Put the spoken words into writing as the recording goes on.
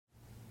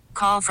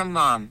call from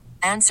mom.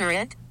 Answer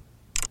it.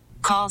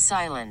 Call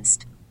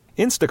silenced.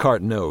 Instacart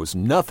knows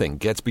nothing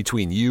gets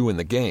between you and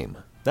the game.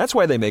 That's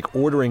why they make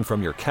ordering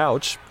from your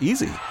couch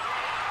easy.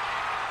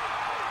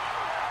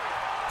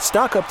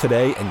 Stock up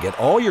today and get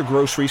all your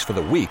groceries for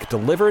the week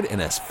delivered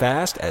in as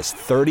fast as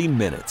 30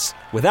 minutes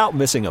without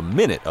missing a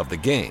minute of the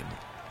game.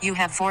 You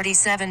have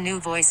 47 new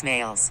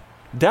voicemails.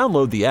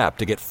 Download the app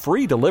to get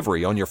free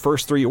delivery on your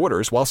first 3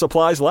 orders while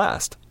supplies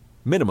last.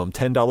 Minimum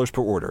 $10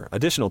 per order.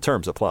 Additional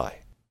terms apply.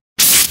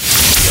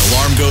 The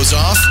alarm goes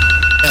off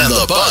and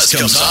the buzz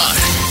comes on.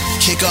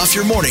 Kick off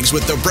your mornings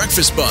with the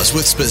Breakfast Buzz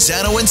with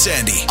Spazzano and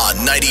Sandy on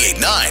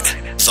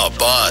 98.9 The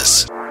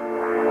Buzz.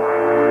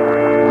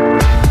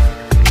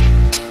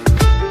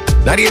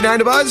 98.9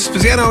 The Buzz,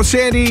 Spazzano,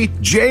 Sandy,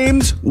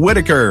 James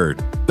Whittaker.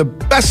 The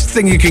best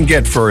thing you can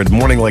get for a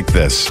morning like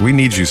this. We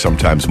need you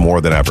sometimes more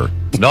than ever.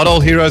 Not all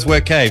heroes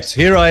wear capes.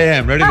 Here I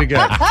am, ready to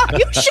go.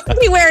 You should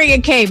be wearing a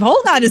cape.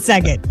 Hold on a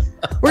second.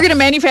 We're going to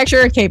manufacture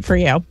a cape for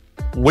you.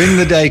 Win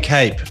the day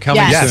cape.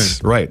 Coming soon.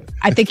 Yes, right.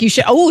 I think you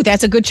should. Oh,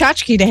 that's a good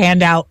tchotchke to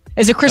hand out.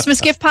 As a Christmas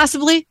gift,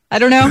 possibly? I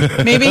don't know.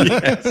 Maybe.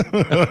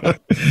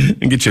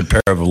 And get you a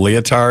pair of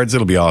leotards.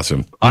 It'll be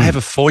awesome. I have a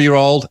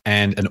 4-year-old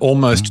and an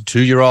almost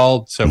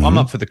 2-year-old, so I'm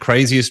up for the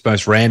craziest,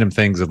 most random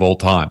things of all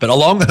time. But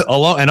along,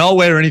 and I'll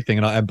wear anything,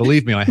 and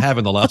believe me, I have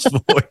in the last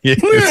 4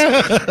 years.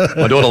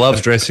 My daughter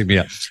loves dressing me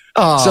up.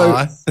 Aww.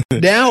 So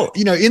now,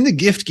 in the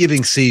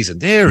gift-giving season,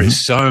 there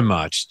is so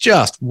much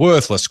just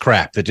worthless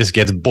crap that just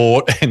gets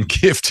bought and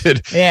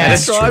gifted. Yeah,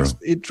 and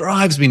it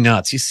drives me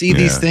nuts. You see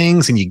these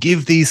things and you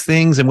give these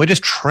things, and we're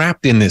just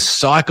trapped in this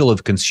cycle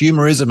of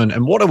consumerism.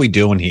 And what are we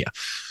doing here?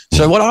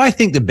 So what I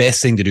think the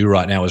best thing to do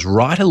right now is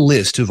write a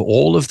list of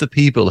all of the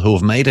people who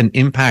have made an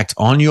impact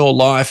on your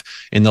life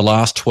in the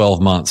last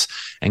 12 months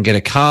and get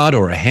a card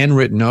or a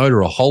handwritten note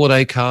or a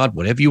holiday card,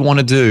 whatever you want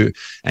to do,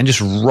 and just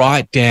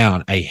write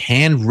down a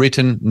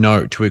handwritten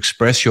note to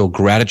express your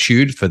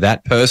gratitude for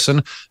that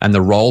person and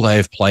the role they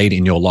have played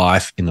in your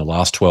life in the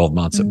last 12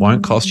 months. It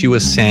won't cost you a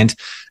cent.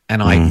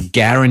 And I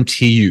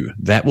guarantee you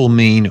that will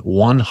mean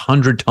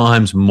 100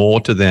 times more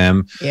to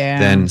them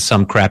than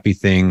some crappy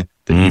thing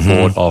that you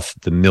bought off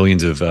the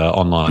millions of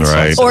online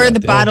sites. Or the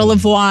bottle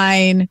of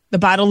wine, the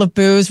bottle of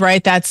booze,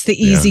 right? That's the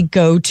easy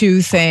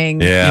go-to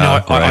thing.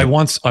 Yeah, I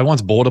once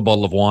bought a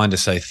bottle of wine to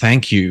say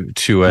thank you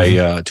to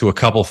a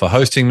couple for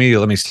hosting me.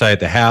 Let me stay at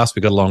the house.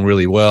 We got along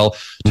really well.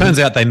 Turns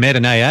out they met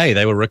in AA.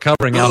 They were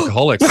recovering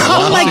alcoholics.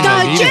 Oh my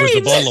God, James!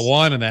 It was a bottle of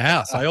wine in the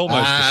house. I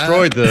almost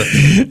destroyed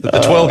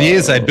the 12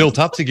 years they built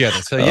up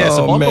together. So yes,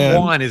 a bottle of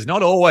wine is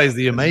not always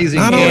the amazing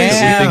gift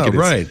that we think it is.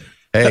 Right.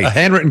 Hey. A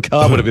handwritten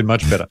card would have been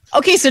much better.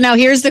 Okay, so now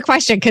here's the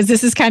question, because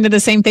this is kind of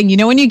the same thing.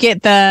 When you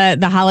get the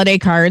holiday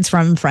cards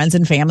from friends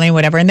and family and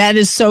whatever, and that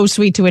is so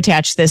sweet to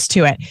attach this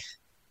to it.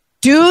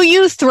 Do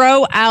you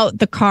throw out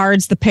the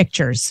cards, the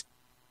pictures?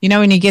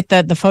 When you get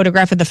the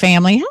photograph of the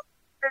family?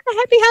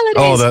 Happy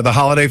holidays. Oh, the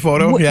holiday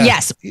photo? Yeah.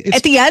 Yes.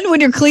 At the end, when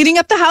you're cleaning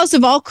up the house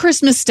of all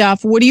Christmas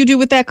stuff, what do you do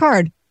with that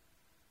card?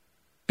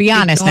 Be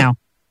honest now.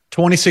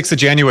 26th of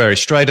January,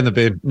 straight in the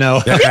bin.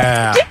 No.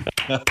 Yeah.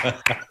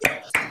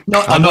 No,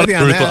 I'm not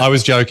truthful. I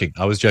was joking.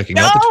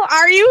 No,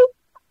 are you?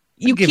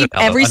 You keep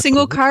every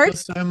single card?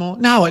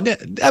 No,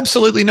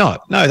 absolutely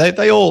not. No,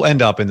 they all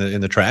end up in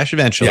the trash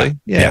eventually.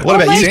 Yeah. What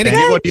about you, Sandy?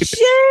 What do you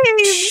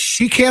think?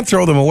 She can't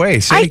throw them away.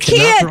 Sandy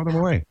cannot throw them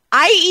away.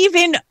 I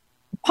even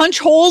punch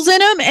holes in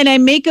them and I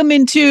make them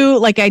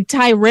into, I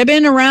tie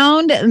ribbon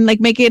around and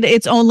make it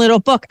its own little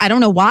book. I don't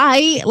know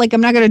why.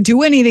 I'm not going to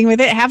do anything with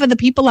it. Half of the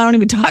people I don't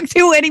even talk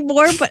to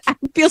anymore, but I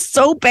feel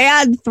so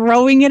bad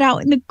throwing it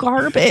out in the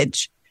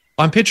garbage.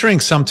 I'm picturing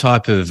some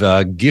type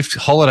of gift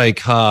holiday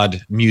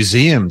card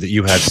museum that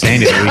you have,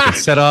 Sandy, that we can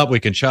set up, we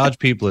can charge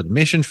people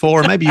admission for,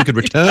 and maybe you could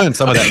return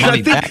some of that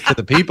money back to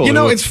the people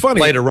who it's funny.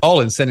 Played a role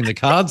in sending the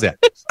cards out.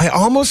 I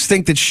almost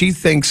think that she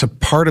thinks a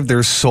part of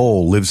their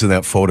soul lives in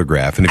that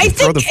photograph, and if you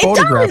throw the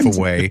photograph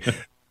away...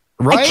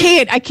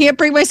 Right? I can't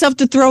bring myself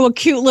to throw a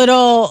cute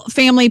little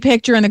family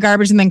picture in the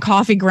garbage and then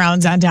coffee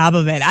grounds on top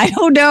of it. I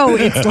don't know.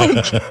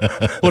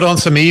 It's put on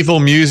some evil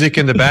music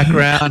in the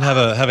background,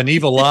 have an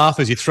evil laugh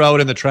as you throw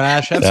it in the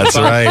trash. That's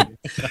right.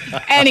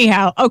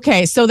 Anyhow,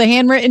 okay. So the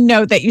handwritten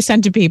note that you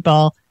sent to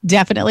people,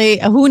 definitely,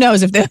 who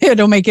knows if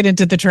it'll make it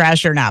into the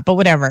trash or not, but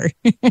whatever.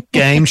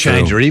 Game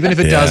changer. Even if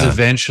it does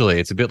eventually,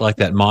 it's a bit like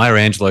that Maya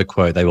Angelou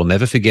quote, they will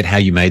never forget how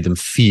you made them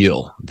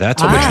feel.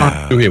 That's what we're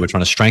trying to do here. We're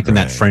trying to strengthen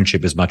that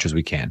friendship as much as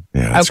we can.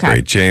 Yeah, that's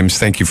great. James,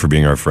 thank you for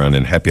being our friend,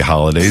 and happy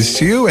holidays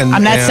to you. And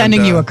I'm not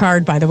sending you a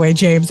card, by the way,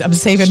 James. I'm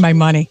saving my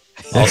money.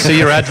 I'll see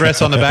your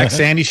address on the back,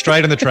 Sandy,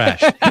 straight in the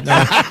trash.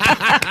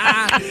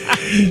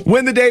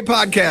 Win the Day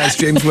podcast.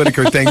 James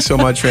Whittaker, thanks so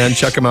much, man.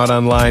 Check him out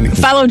online.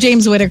 Follow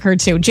James Whittaker,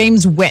 too.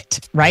 James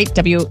Witt, right?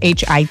 Whitt.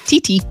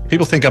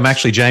 People think I'm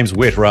actually James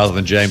Witt rather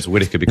than James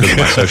Whittaker because of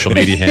my social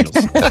media handles.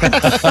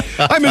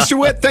 Hi, Mr.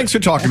 Witt. Thanks for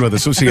talking with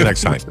us. We'll see you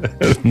next time.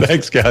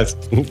 Thanks, guys.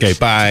 Okay,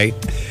 bye.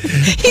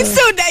 He's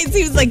so nice.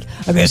 He was like,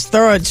 I'm going to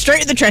throw it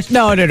straight in the trash.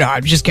 No.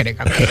 I'm just kidding.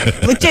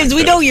 Look, James,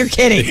 we know you're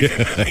kidding.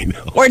 I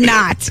know. Or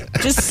not.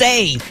 Just say.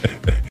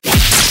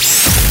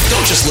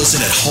 Don't just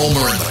listen at home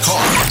or in the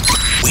car.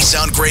 We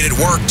sound great at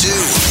work,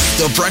 too.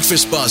 The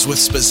Breakfast Buzz with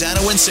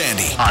Spazzano and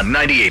Sandy on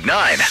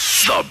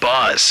 98.9 The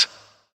Buzz.